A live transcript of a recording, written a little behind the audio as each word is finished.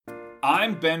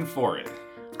I'm Ben Forrid.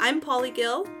 I'm Polly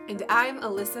Gill. And I'm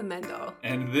Alyssa Mendel.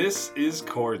 And this is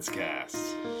Chordscast.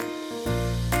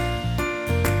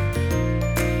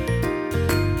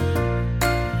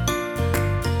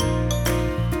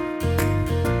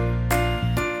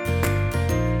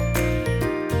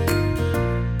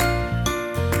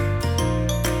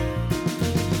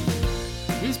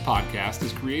 This podcast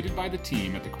is created by the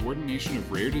team at the Coordination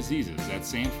of Rare Diseases at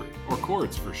Sanford, or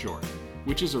CORDS for short,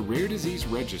 which is a rare disease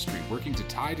registry working to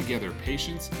tie together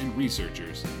patients and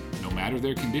researchers, no matter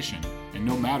their condition and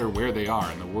no matter where they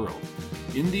are in the world.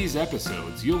 In these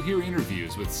episodes, you'll hear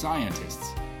interviews with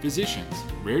scientists, physicians,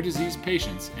 rare disease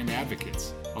patients, and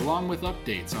advocates, along with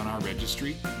updates on our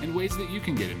registry and ways that you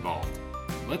can get involved.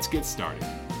 Let's get started.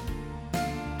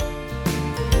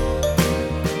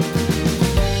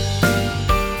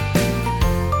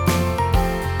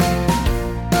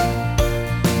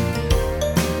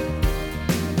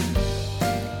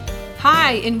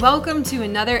 Hi, and welcome to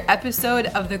another episode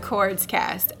of the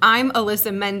Chordscast. I'm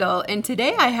Alyssa Mendel, and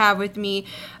today I have with me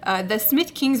the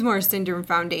Smith-Kingsmore Syndrome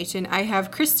Foundation. I have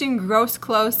Kristen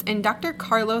Grosclose and Dr.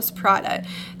 Carlos Prada.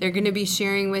 They're going to be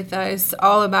sharing with us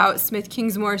all about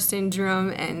Smith-Kingsmore Syndrome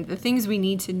and the things we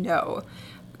need to know.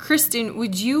 Kristen,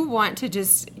 would you want to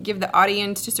just give the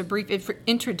audience just a brief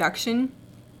introduction?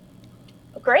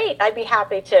 Great, I'd be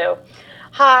happy to.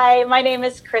 Hi, my name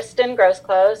is Kristen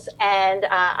Grosclose, and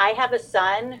I have a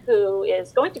son who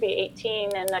is going to be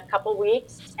 18 in a couple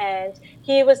weeks, and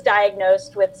he was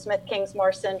diagnosed with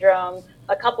Smith-Kingsmore syndrome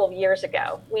a couple of years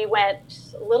ago. We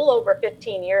went a little over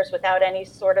 15 years without any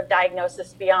sort of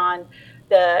diagnosis beyond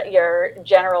your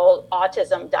general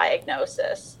autism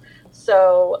diagnosis.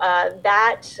 So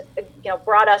that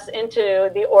brought us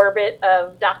into the orbit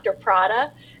of Dr.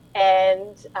 Prada,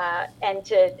 and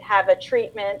to have a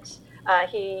treatment.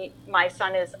 My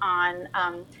son is on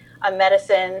a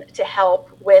medicine to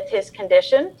help with his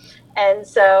condition. And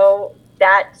so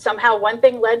that somehow one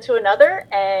thing led to another.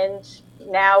 And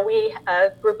now a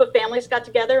group of families got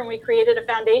together and we created a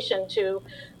foundation to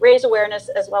raise awareness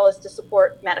as well as to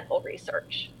support medical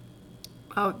research.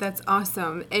 Oh, that's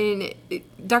awesome. And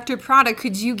Dr. Prada,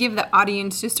 could you give the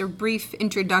audience just a brief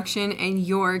introduction and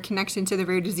your connection to the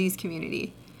rare disease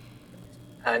community?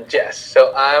 Yes.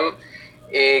 So I'm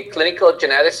a clinical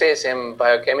geneticist and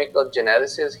biochemical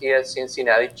geneticist here at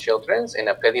Cincinnati Children's and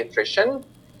a pediatrician.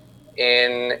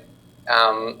 And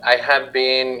I have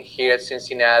been here at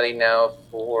Cincinnati now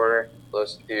for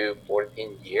close to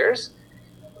 14 years.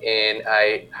 And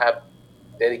I have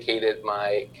dedicated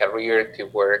my career to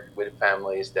work with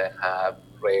families that have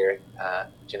rare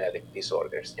genetic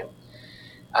disorders.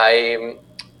 I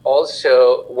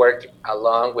also work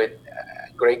along with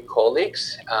great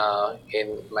colleagues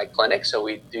in my clinic. So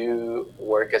we do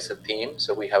work as a team.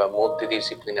 So we have a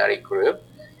multidisciplinary group,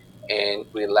 and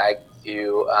we like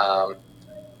to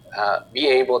be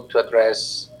able to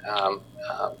address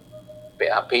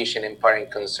patient and parent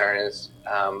concerns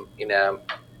in a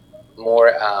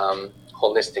more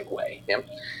holistic way.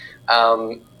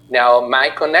 Now,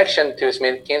 my connection to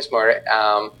Smith-Kingsmore,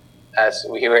 as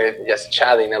we were just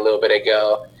chatting a little bit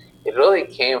ago, it really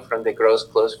came from the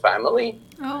Grosclose family.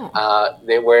 Oh.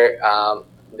 They were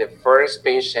the first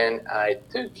patient I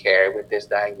took care with this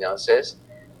diagnosis,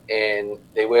 and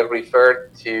they were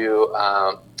referred to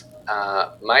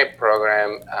my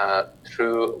program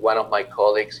through one of my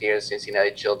colleagues here at Cincinnati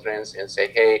Children's and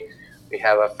say, hey, we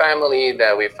have a family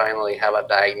that we finally have a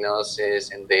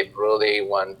diagnosis, and they really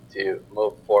want to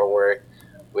move forward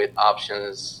with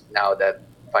options now that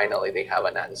finally they have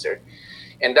an answer.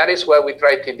 And that is what we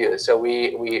try to do. So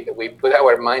we put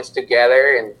our minds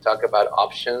together and talk about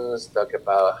options, talk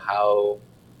about how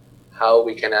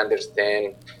we can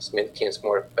understand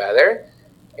Smith-Kingsmore better.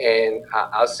 And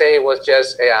I'll say it was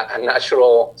just a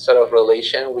natural sort of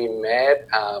relation. We met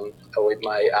with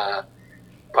my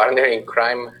partner in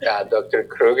crime, Dr.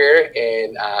 Kruger,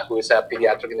 and who is a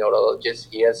pediatric neurologist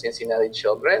here at Cincinnati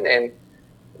Children. And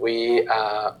we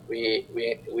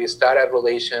started a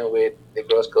relation with the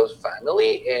Grosclose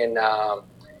family,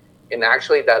 and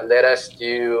actually that led us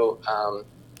to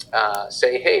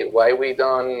say, hey, why we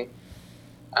don't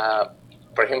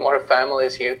bring more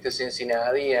families here to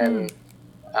Cincinnati and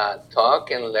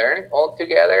talk and learn all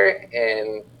together,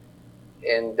 and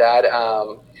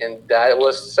that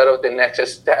was sort of the next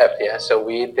step. Yeah, so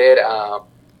we did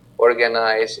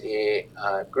organize a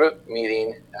group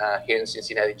meeting here in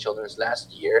Cincinnati Children's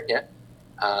last year. Yeah.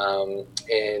 And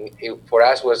it, for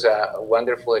us, was a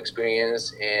wonderful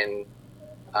experience. And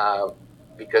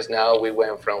because now we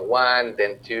went from one,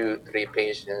 then two, three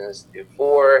patients to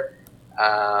four.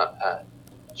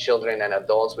 children and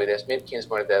adults with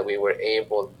Smith-Kingsmore that we were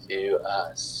able to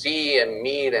see and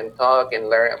meet and talk and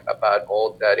learn about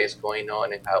all that is going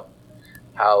on and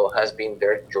how has been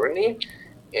their journey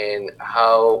and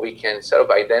how we can sort of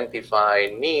identify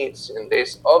needs. And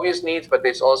there's obvious needs, but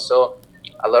there's also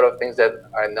a lot of things that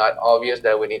are not obvious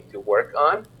that we need to work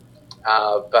on.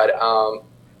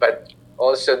 But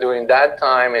also during that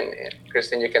time, and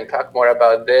Kristen, you can talk more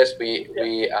about this. We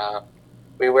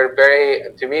were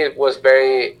very. To me, it was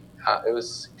very. It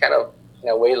was kind of in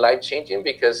a way life changing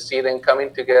because see them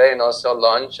coming together and also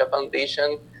launch a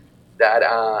foundation.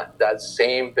 That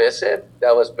same visit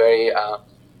that was very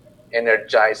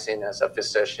energizing as a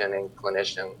physician and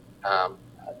clinician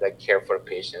that care for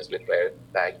patients with rare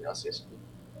diagnosis.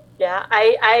 Yeah,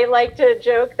 I like to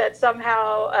joke that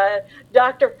somehow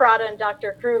Dr. Prata and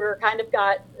Dr. Kruger kind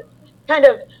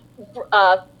of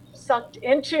sucked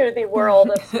into the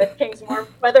world of Smith-Kingsmore,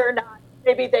 whether or not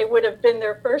maybe they would have been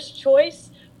their first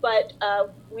choice, but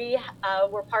we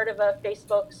were part of a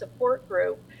Facebook support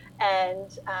group.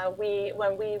 And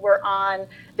when we were on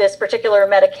this particular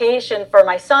medication for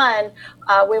my son,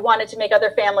 we wanted to make other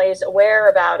families aware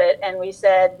about it. And we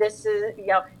said, this is,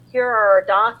 here are our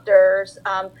doctors.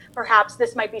 Perhaps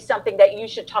this might be something that you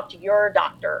should talk to your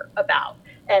doctor about.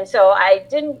 And so I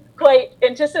didn't quite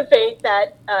anticipate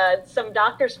that some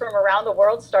doctors from around the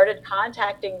world started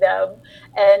contacting them.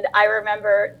 And I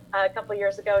remember a couple of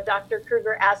years ago, Dr.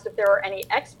 Kruger asked if there were any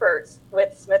experts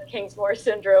with Smith-Kingsmore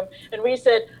syndrome. And we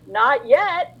said, not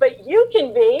yet, but you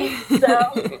can be.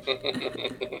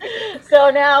 So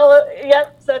now,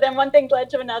 so then one thing led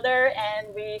to another, and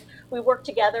we work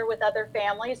together with other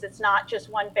families. It's not just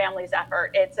one family's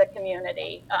effort, it's a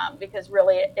community, because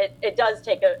really it does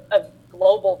take a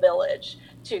global village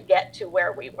to get to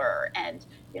where we were. And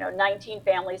 19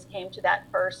 families came to that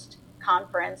first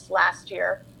conference last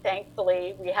year.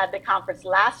 Thankfully, we had the conference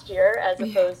last year as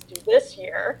opposed to this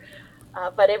year.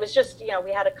 But it was just,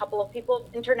 we had a couple of people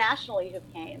internationally who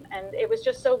came. And it was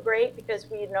just so great because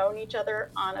we had known each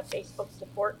other on a Facebook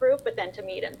support group, but then to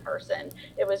meet in person,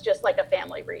 it was just like a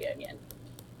family reunion.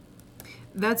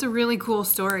 That's a really cool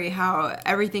story, how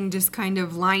everything just kind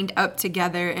of lined up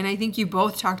together. And I think you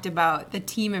both talked about the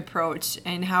team approach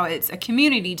and how it's a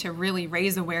community to really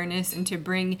raise awareness and to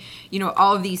bring,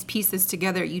 all of these pieces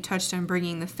together. You touched on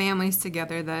bringing the families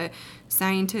together, the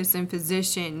scientists and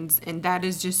physicians, and that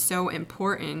is just so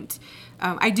important.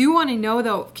 I do want to know,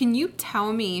 though, can you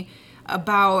tell me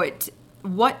about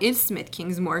what is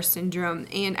Smith-Kingsmore syndrome?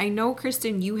 And I know,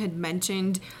 Kristen, you had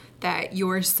mentioned that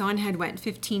your son had went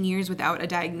 15 years without a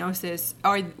diagnosis.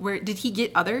 Did he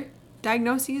get other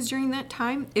diagnoses during that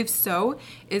time? If so,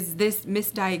 is this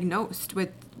misdiagnosed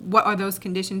with? What are those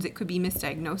conditions it could be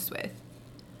misdiagnosed with?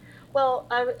 Well,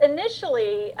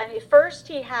 initially, first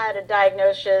he had a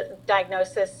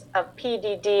diagnosis of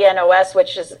PDD-NOS,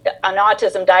 which is an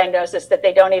autism diagnosis that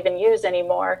they don't even use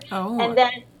anymore. Oh. And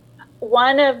then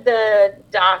one of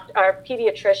our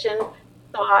pediatrician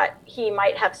thought he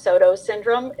might have Soto's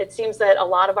syndrome. It seems that a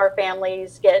lot of our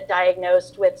families get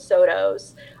diagnosed with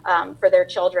Soto's for their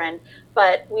children,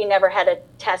 but we never had a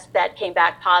test that came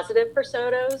back positive for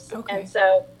Soto's. Okay. And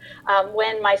so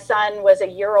when my son was a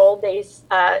year old,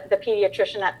 the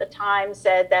pediatrician at the time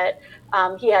said that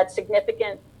he had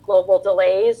significant global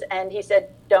delays, and he said,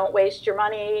 don't waste your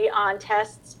money on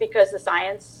tests because the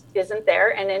science isn't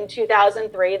there. And in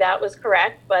 2003, that was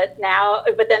correct, but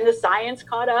then the science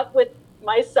caught up with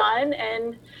my son,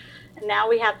 and now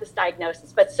we have this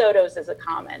diagnosis. But Soto's is a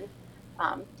common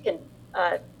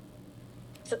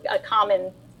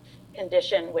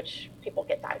condition which people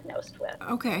get diagnosed with.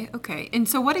 Okay. And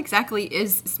so what exactly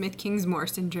is Smith-Kingsmore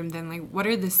syndrome then? Like, what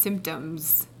are the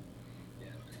symptoms?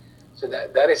 So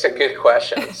that is a good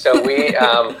question. So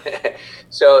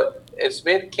so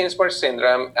Smith-Kingsmore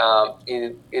syndrome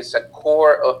is a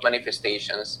core of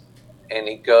manifestations, and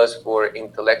it goes for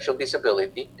intellectual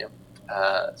disability,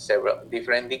 several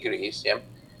different degrees.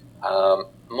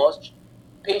 Most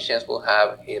patients will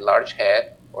have a large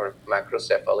head or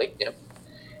macrocephaly,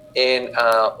 and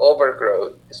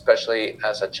overgrowth, especially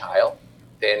as a child.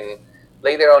 Then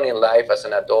later on in life, as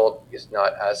an adult, is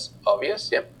not as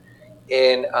obvious.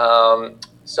 And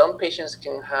some patients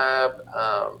can have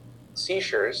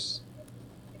seizures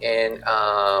and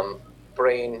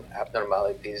brain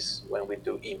abnormalities when we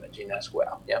do imaging as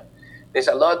well. There's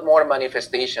a lot more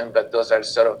manifestation, but those are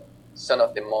sort of some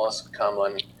of the most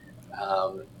common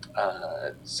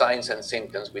signs and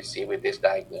symptoms we see with this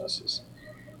diagnosis.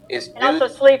 And also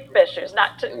sleep issues,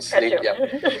 not to sleep.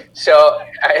 So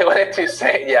I wanted to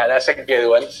say, that's a good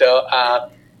one. So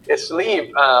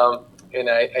sleep, and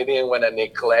I didn't want to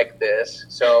neglect this.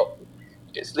 So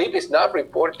sleep is not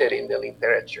reported in the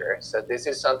literature. So this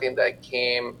is something that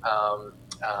came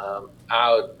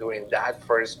out during that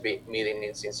first meeting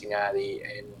in Cincinnati,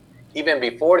 and even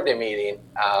before the meeting,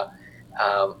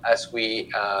 as we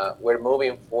were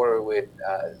moving forward with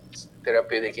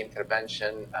therapeutic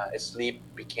intervention, sleep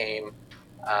became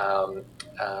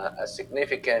a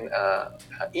significant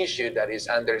issue that is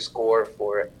underscored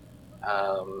for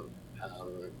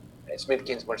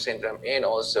Smith-Kingsmore syndrome, and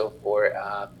also for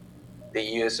the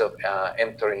use of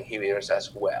mTOR inhibitors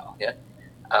as well. Yeah.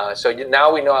 So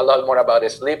now we know a lot more about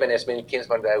sleep and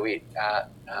Smith-Kingsmore than we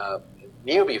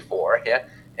knew before. Yeah.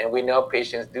 And we know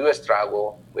patients do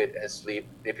struggle with sleep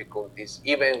difficulties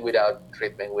even without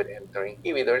treatment with mTOR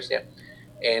inhibitors. Yeah.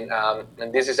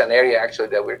 And this is an area actually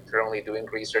that we're currently doing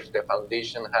research. The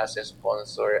foundation has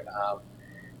sponsored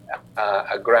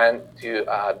a grant to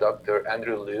Dr.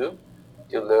 Andrew Liu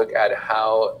to look at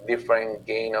how different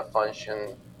gain of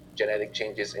function genetic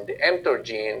changes in the mTOR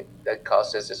gene that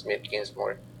causes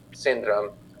Smith-Kingsmore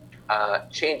syndrome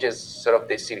changes sort of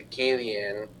the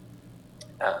circadian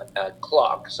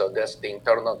clock. So that's the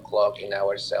internal clock in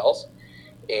our cells.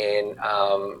 And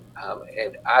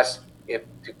ask if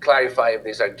to clarify if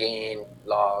these are gain,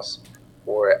 loss,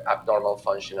 or abnormal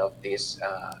function of this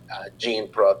gene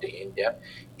protein. Yeah.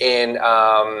 And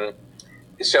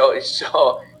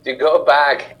so to go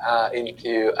back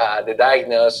into the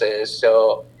diagnosis,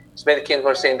 so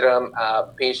Smith-Kingsmore syndrome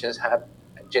patients have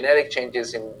genetic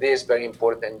changes in this very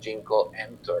important gene called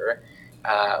mTOR,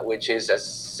 which is a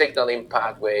signaling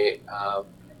pathway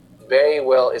very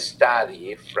well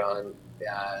studied from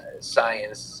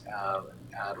science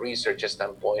research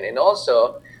standpoint. And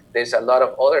also, there's a lot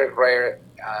of other rare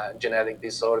genetic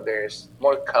disorders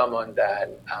more common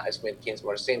than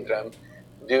Smith-Kingsmore syndrome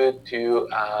due to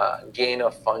gain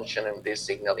of function in this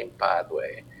signaling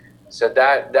pathway. So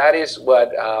that is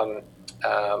what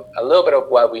a little bit of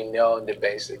what we know in the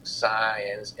basic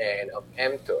science and of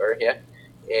mTOR. Yeah.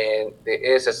 And there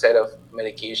is a set of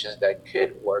medications that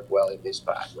could work well in this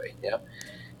pathway. Yeah.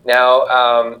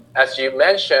 Now, as you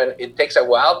mentioned, it takes a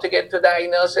while to get to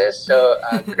diagnosis. So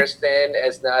Kristen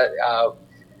is not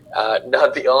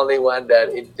the only one that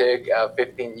it took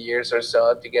 15 years or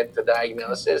so to get to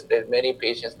diagnosis. There's many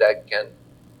patients that can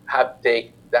have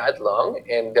take that long,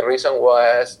 and the reason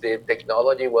was the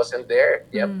technology wasn't there.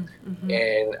 Yep. Mm-hmm.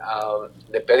 And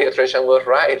the pediatrician was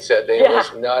right. So there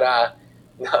was not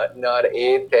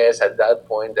a test at that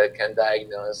point that can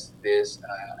diagnose this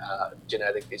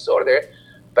genetic disorder.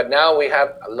 But now we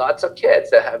have lots of kids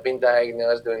that have been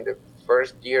diagnosed during the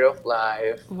first year of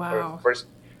life, or first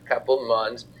couple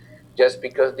months, just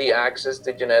because the access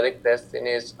to genetic testing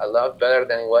is a lot better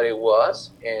than what it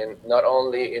was. And not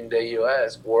only in the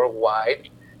US, worldwide,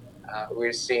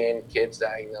 we're seeing kids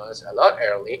diagnosed a lot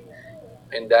early.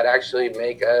 And that actually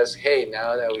make us, hey,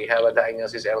 now that we have a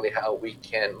diagnosis early, how we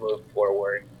can move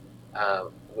forward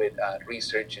with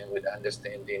research and with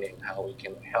understanding, and how we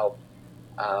can help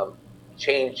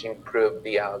improve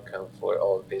the outcome for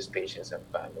all these patients and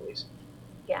families.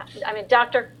 Yeah, I mean,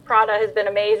 Dr. Prada has been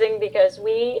amazing, because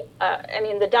the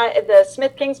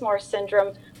Smith-Kingsmore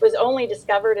syndrome was only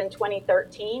discovered in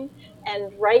 2013.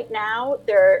 And right now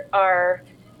there are,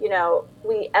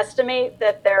 we estimate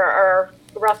that there are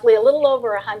roughly a little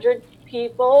over 100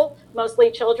 people,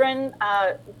 mostly children,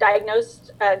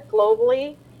 diagnosed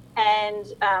globally.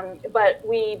 And but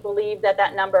we believe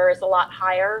that number is a lot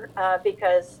higher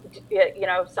because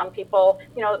some people,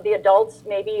 the adults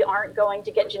maybe aren't going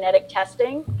to get genetic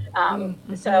testing.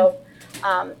 Mm-hmm. So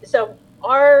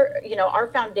our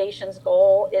foundation's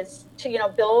goal is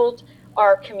to build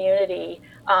our community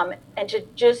and to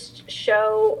just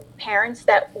show parents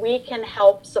that we can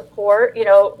help support,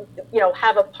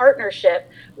 have a partnership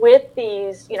with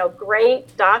these,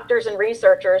 great doctors and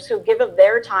researchers who give of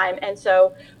their time. And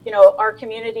so, our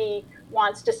community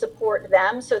wants to support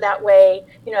them, so that way,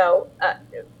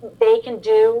 they can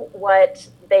do what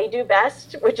they do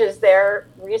best, which is their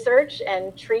research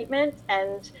and treatment.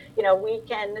 And, we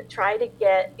can try to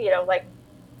get,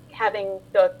 having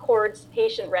the CORDS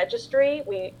patient registry,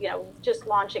 we, just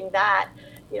launching that,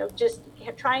 just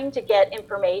trying to get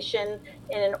information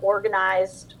in an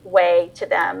organized way to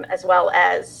them, as well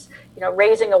as,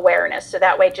 raising awareness. So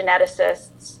that way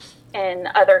geneticists in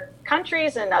other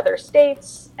countries and other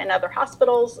states and other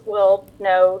hospitals will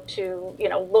know to,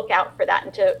 look out for that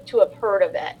and to have heard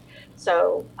of it.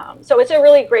 So it's a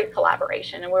really great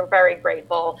collaboration, and we're very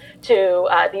grateful to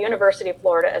the University of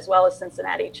Florida, as well as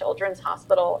Cincinnati Children's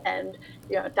Hospital, and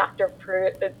Dr.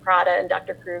 Prada and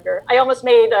Dr. Kruger. I almost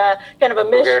made kind of a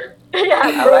Yeah,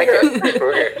 I like it.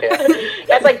 Kruger, yeah.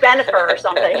 That's like Benifer or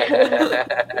something.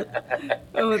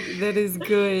 Oh, that is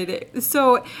good.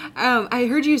 So, I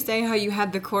heard you say how you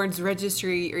had the CORDS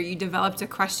registry, or you developed a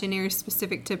questionnaire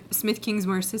specific to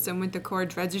Smith-Kingsmore system with the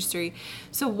CORDS registry.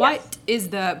 So, what is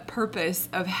the purpose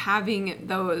of having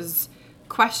those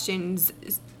questions?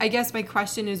 I guess my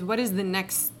question is, what is the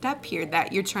next step here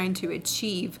that you're trying to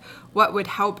achieve? What would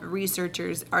help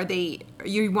researchers? Are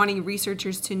you wanting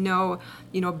researchers to know,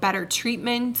 better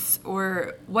treatments,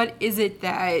 or what is it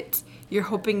that you're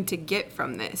hoping to get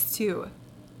from this too?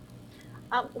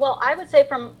 Well, I would say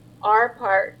from our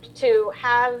part to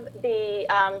have the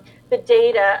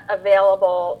data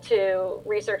available to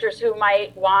researchers who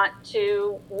might want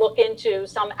to look into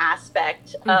some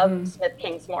aspect of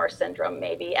Smith-Kingsmore syndrome,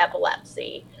 maybe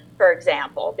epilepsy, for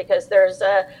example, because there's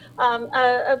a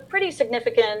pretty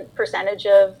significant percentage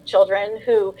of children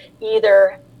who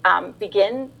either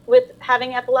begin with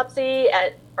having epilepsy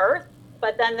at birth,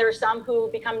 but then there's some who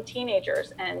become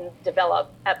teenagers and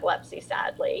develop epilepsy,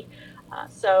 sadly.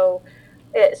 So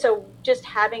just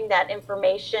having that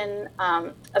information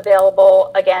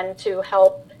available, again, to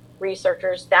help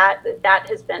researchers, that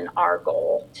has been our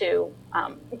goal, to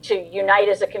unite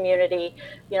as a community,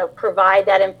 provide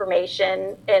that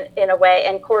information in a way.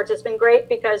 And CORDS has been great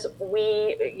because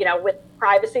we, with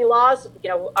privacy laws,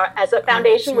 as a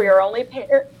foundation, we are only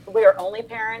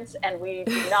parents, and we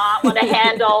do not want to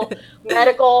handle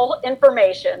medical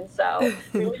information. So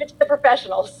we leave it to the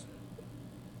professionals.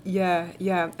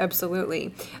 Yeah,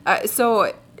 absolutely.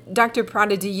 So, Dr.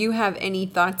 Prada, do you have any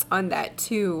thoughts on that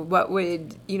too?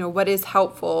 What is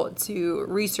helpful to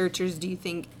researchers, do you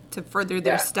think, to further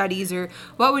their studies, or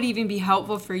what would even be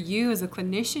helpful for you as a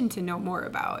clinician to know more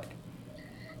about?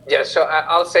 Yeah, so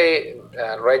I'll say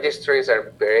registries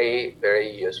are very, very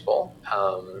useful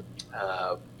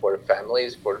for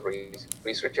families, for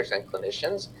researchers and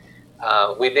clinicians.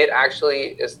 We did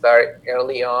actually start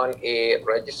early on a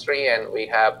registry, and we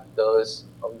have those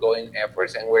ongoing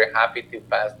efforts, and we're happy to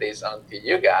pass this on to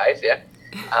you guys,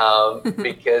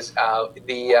 because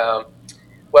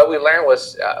what we learned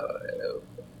was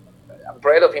a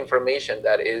breadth of information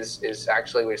that is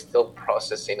actually, we're still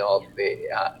processing all the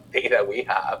data we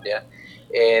have,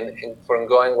 and from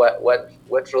going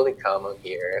what's really common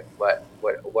here, what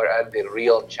are the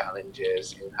real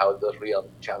challenges, and how those real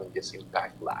challenges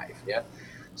impact life.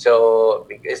 So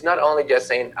it's not only just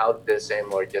saying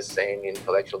autism or just saying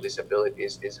intellectual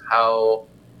disabilities, is how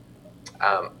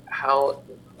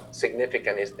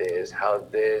significant is this, how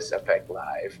this affect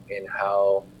life, and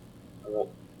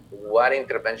what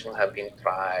interventions have been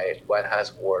tried, what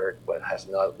has worked, what has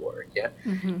not worked.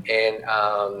 And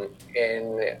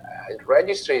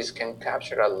registries can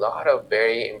capture a lot of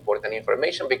very important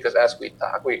information, because as we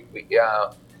talk, we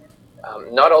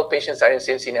not all patients are in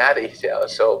Cincinnati,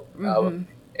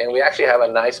 and we actually have a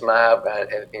nice map,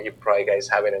 and I think you probably guys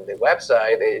have it on the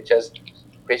website. It just,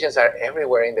 patients are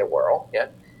everywhere in the world.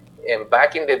 And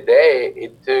back in the day,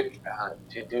 it took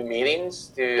to do meetings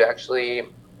to actually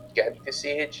get to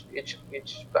see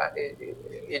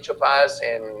each of us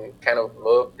and kind of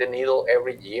move the needle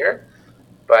every year.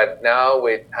 But now,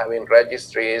 with having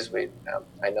registries,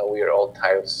 I know we are all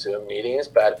tired of Zoom meetings,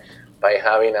 but by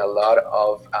having a lot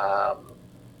of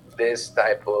this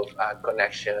type of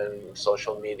connection,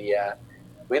 social media,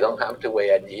 we don't have to wait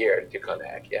a year to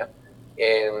connect.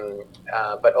 And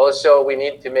but also we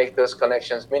need to make those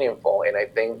connections meaningful. And I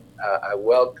think a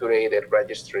well-curated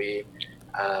registry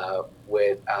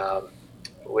with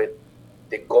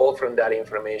the goal from that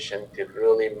information to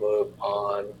really move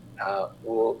on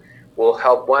will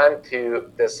help one to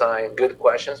design good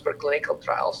questions for clinical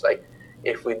trials. Like,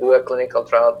 if we do a clinical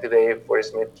trial today for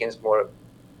Smith-Kingsmore,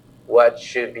 what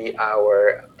should be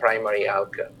our primary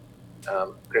outcome?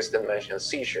 Kristen mentioned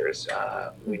seizures.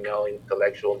 We know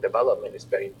intellectual development is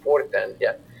very important.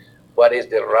 What is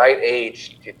the right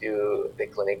age to do the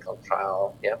clinical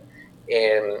trial?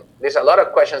 And there's a lot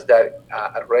of questions that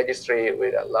a registry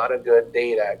with a lot of good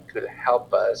data could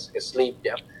help us sleep.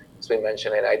 As we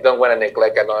mentioned, and I don't want to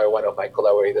neglect another one of my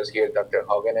collaborators here, Dr.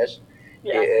 Hoganish. He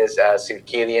is a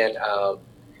circadian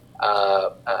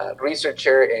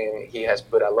researcher, and he has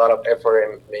put a lot of effort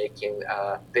in making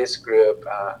this group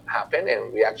happen.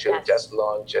 And we actually just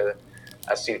launched a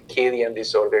circadian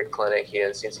disorder clinic here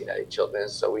in Cincinnati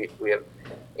Children's. So we are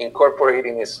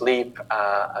incorporating sleep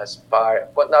as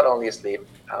part, but not only sleep,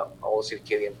 all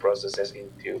circadian processes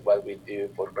into what we do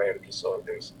for rare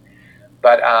disorders.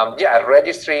 But a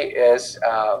registry is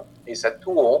a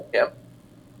tool,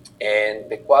 and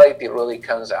the quality really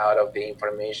comes out of the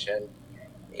information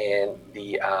and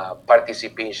the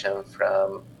participation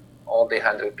from all the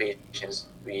 100 patients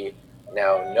we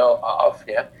now know of,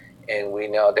 yeah, and we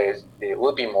know there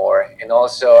will be more. And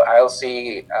also, I'll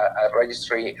see a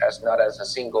registry as not as a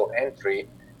single entry,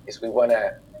 is we want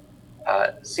to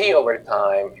see over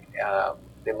time,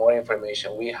 the more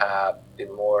information we have, the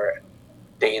more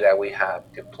data we have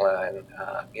to plan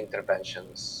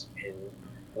interventions and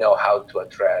know how to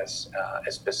address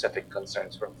specific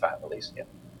concerns from families. Yeah.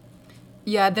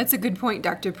 Yeah, that's a good point,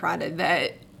 Dr. Prada,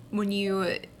 that when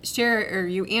you share or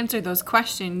you answer those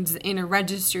questions in a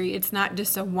registry, it's not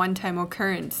just a one-time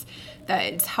occurrence, that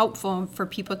it's helpful for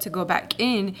people to go back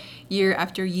in year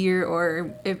after year,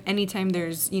 or if anytime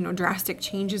there's, drastic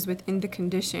changes within the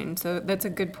condition. So that's a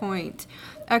good point.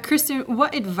 Kristen,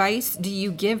 what advice do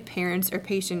you give parents or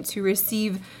patients who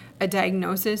receive a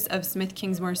diagnosis of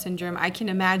Smith-Kingsmore syndrome? I can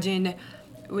imagine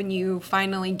when you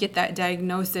finally get that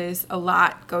diagnosis, a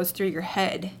lot goes through your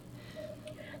head.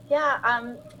 Yeah,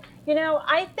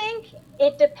 I think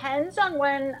it depends on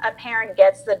when a parent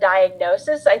gets the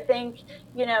diagnosis. I think,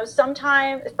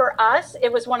 sometimes for us, it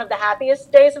was one of the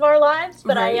happiest days of our lives,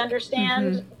 but Right. I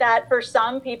understand that for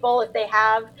some people, if they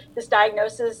have this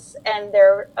diagnosis and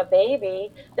they're a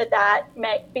baby, that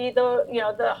might be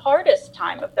the hardest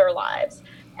time of their lives.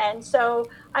 And so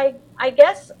I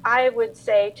guess I would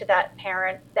say to that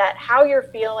parent that how you're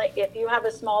feeling, if you have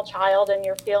a small child and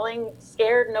you're feeling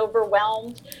scared and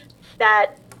overwhelmed,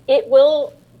 that it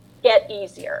will get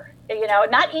easier,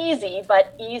 not easy,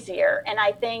 but easier. And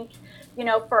I think,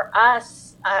 for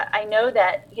us, I know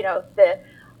that,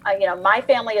 my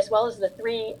family, as well as the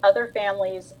 3 other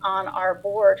families on our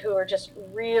board who are just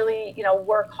really,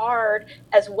 work hard,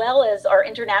 as well as our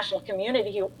international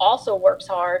community who also works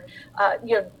hard,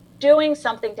 doing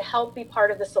something to help be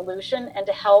part of the solution and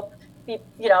to help be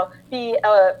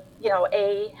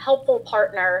a helpful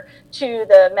partner to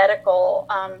the medical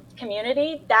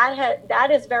community, that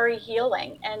is very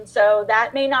healing. And so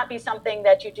that may not be something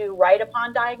that you do right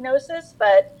upon diagnosis,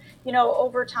 but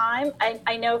over time,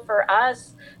 I know for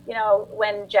us,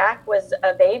 when Jack was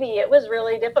a baby, it was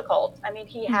really difficult. I mean,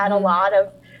 he had a lot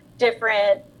of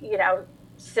different,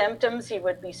 symptoms. He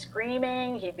would be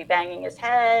screaming, he'd be banging his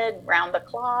head round the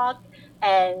clock,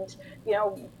 and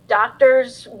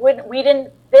doctors we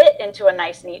didn't fit into a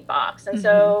nice neat box, and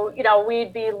so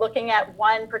we'd be looking at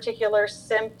one particular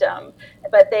symptom,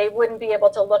 but they wouldn't be able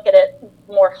to look at it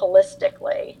more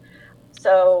holistically.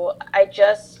 So I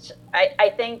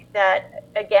think that,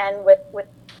 again, with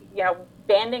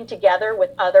banding together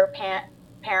with other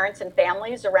parents and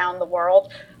families around the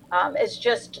world is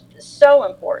just so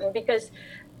important, because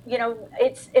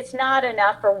it's not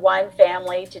enough for one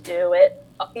family to do it.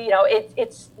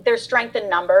 There's strength in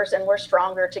numbers, and we're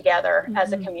stronger together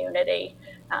as a community.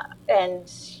 And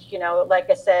like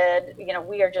I said,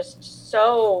 we are just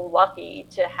so lucky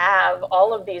to have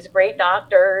all of these great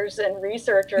doctors and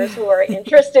researchers who are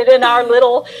interested in our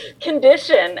little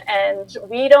condition, and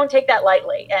we don't take that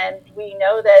lightly. And we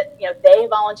know that they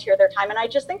volunteer their time, and I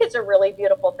just think it's a really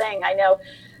beautiful thing. I know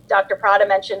Dr. Prada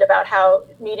mentioned about how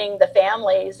meeting the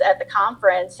families at the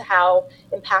conference, how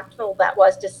impactful that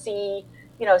was to see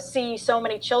so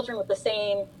many children with the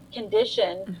same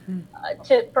condition,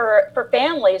 for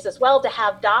families as well, to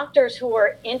have doctors who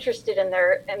are interested in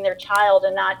their child,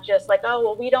 and not just like, oh,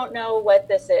 well, we don't know what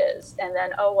this is, and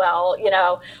then, oh, well,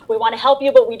 we want to help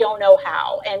you, but we don't know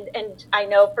how. And I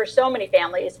know for so many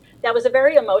families that was a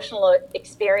very emotional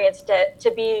experience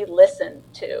to be listened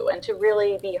to and to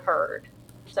really be heard.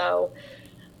 So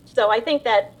I think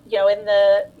that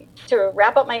to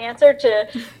wrap up my answer,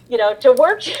 to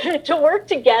work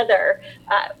together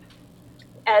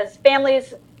as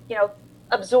families,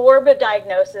 absorb a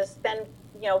diagnosis, then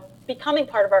becoming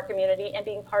part of our community and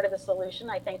being part of the solution,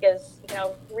 I think is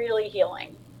really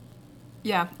healing.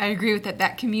 Yeah, I agree with that.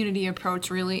 That community approach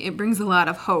really, it brings a lot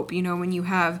of hope, when you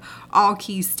have all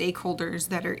key stakeholders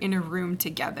that are in a room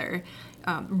together.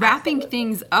 Wrapping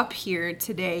things up here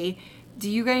today, do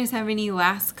you guys have any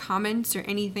last comments or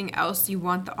anything else you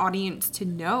want the audience to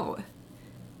know?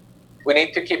 We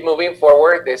need to keep moving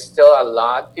forward. There's still a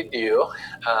lot to do.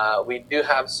 We do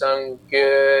have some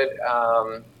good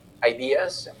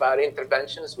ideas about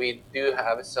interventions. We do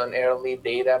have some early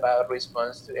data about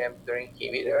response to mTOR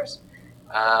inhibitors.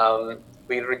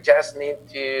 We just need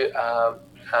to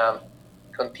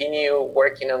continue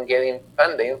working on getting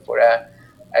funding for a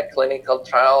clinical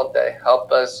trial that help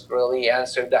us really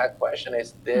answer that question.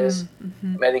 Is this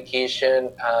medication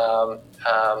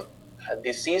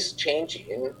disease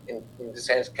changing in the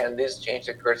sense, can this change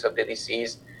the course of the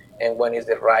disease, and when is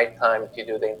the right time to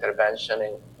do the intervention,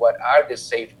 and what are the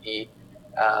safety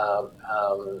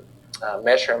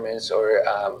measurements or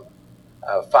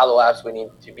follow-ups we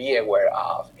need to be aware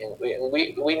of. And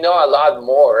we know a lot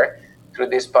more through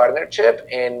this partnership,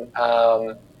 and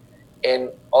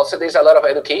also there's a lot of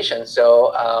education.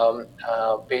 So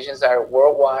patients are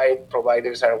worldwide,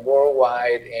 providers are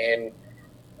worldwide, and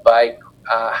by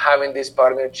having this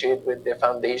partnership with the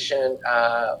foundation,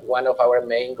 one of our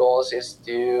main goals is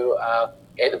to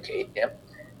educate them.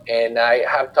 And I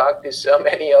have talked to so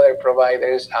many other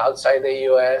providers outside the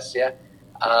U.S., in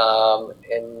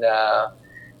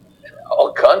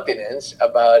all continents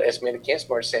about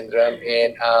Smith-Kingsmore syndrome,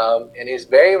 and it's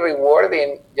very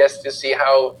rewarding just to see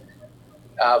how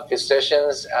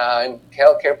physicians and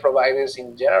healthcare providers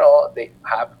in general, they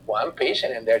have one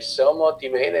patient and they're so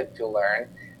motivated to learn,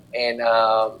 and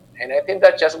I think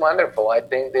that's just wonderful. I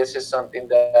think this is something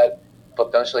that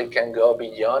potentially can go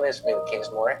beyond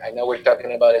Smith-Kingsmore. I know we're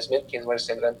talking about Smith-Kingsmore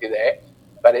syndrome today,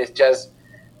 but it's just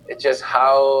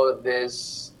how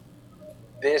this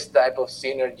type of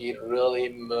synergy really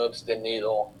moves the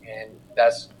needle, and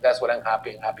that's what I'm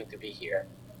happy to be here.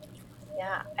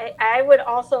 Yeah, I would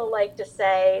also like to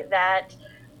say that,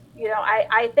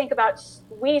 I think about,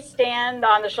 we stand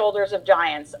on the shoulders of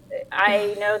giants.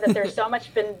 I know that there's so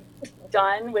much been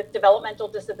done with developmental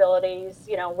disabilities,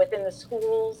 within the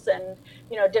schools, and,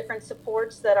 different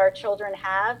supports that our children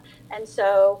have. And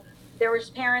so there was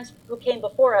parents who came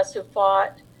before us who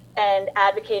fought and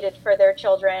advocated for their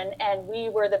children, and we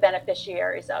were the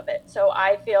beneficiaries of it. So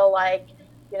I feel like,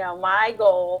 my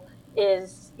goal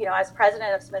is, as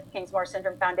president of Smith-Kingsmore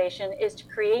Syndrome Foundation, is to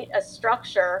create a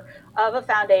structure of a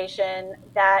foundation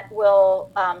that will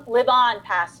live on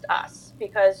past us,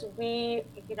 because we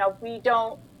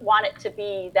don't want it to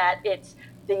be that it's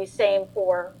the same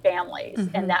for families,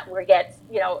 mm-hmm. and that we get,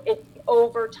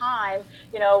 over time,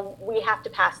 we have to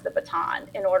pass the baton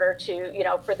in order to,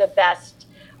 for the best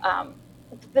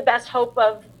hope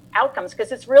of outcomes,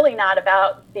 because it's really not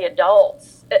about the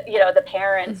adults, the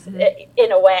parents, mm-hmm.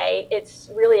 In a way. It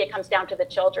comes down to the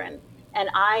children. And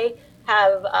I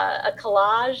have a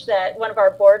collage that one of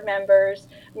our board members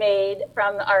made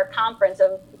from our conference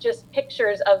of just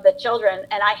pictures of the children,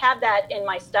 and I have that in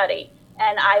my study.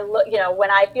 And I look,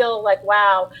 when I feel like,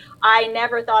 wow, I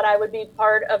never thought I would be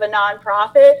part of a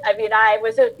nonprofit. I mean,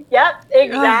 yep,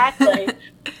 exactly.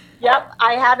 Yep,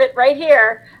 I have it right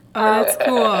here. Oh, that's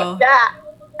cool.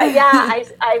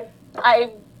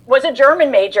 I was a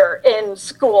German major in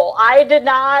school. I did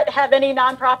not have any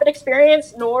nonprofit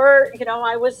experience, nor,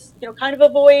 I was, kind of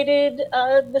avoided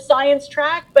the science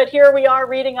track, but here we are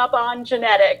reading up on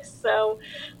genetics. So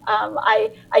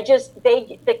the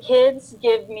kids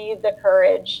give me the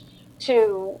courage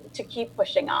to keep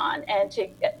pushing on and to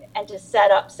set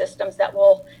up systems that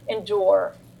will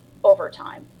endure over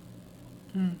time.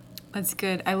 That's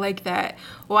good. I like that.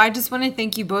 Well, I just want to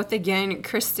thank you both again,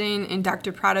 Kristen and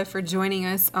Dr. Prada, for joining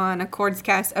us on a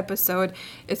CordsCast episode.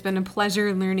 It's been a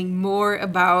pleasure learning more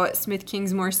about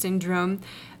Smith-Kingsmore syndrome.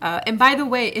 And by the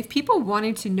way, if people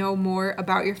wanted to know more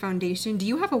about your foundation, do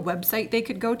you have a website they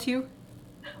could go to?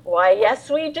 Why, yes,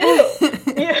 we do.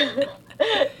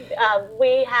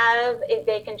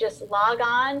 They can just log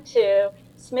on to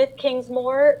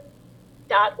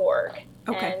smithkingsmore.org.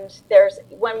 Okay. And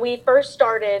when we first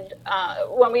got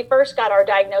our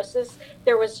diagnosis,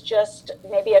 there was just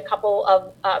maybe a couple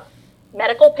of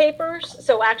medical papers.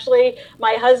 So actually,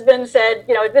 my husband said,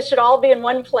 this should all be in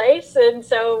one place. And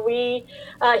so he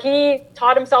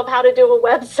taught himself how to do a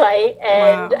website,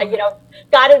 and, wow.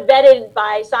 Got it vetted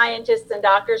by scientists and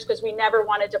doctors, because we never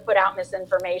wanted to put out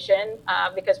misinformation,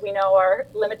 because we know our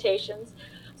limitations.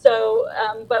 So,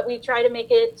 but we try to make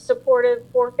it supportive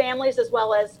for families as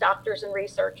well as doctors and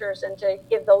researchers, and to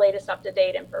give the latest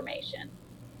up-to-date information.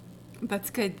 That's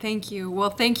good. Thank you. Well,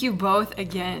 thank you both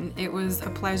again. It was a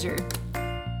pleasure.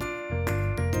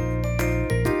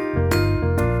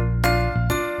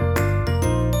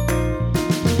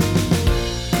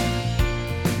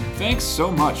 Thanks so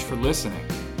much for listening.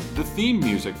 The theme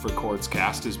music for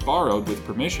CordsCast is borrowed with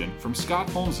permission from Scott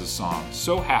Holmes' song,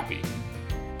 So Happy.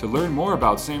 To learn more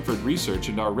about Sanford Research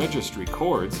and our registry,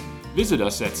 Cords, visit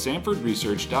us at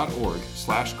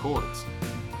sanfordresearch.org/cords.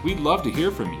 We'd love to hear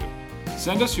from you.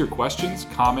 Send us your questions,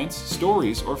 comments,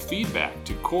 stories, or feedback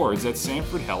to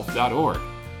cords@sanfordhealth.org.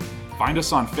 Find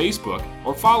us on Facebook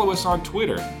or follow us on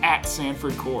Twitter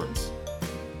 @SanfordCords.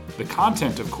 The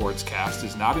content of CordsCast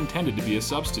is not intended to be a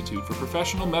substitute for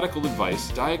professional medical advice,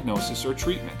 diagnosis, or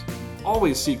treatment.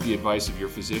 Always seek the advice of your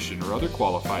physician or other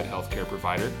qualified healthcare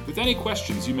provider with any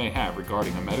questions you may have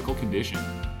regarding a medical condition.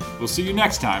 We'll see you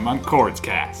next time on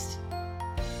CordsCast.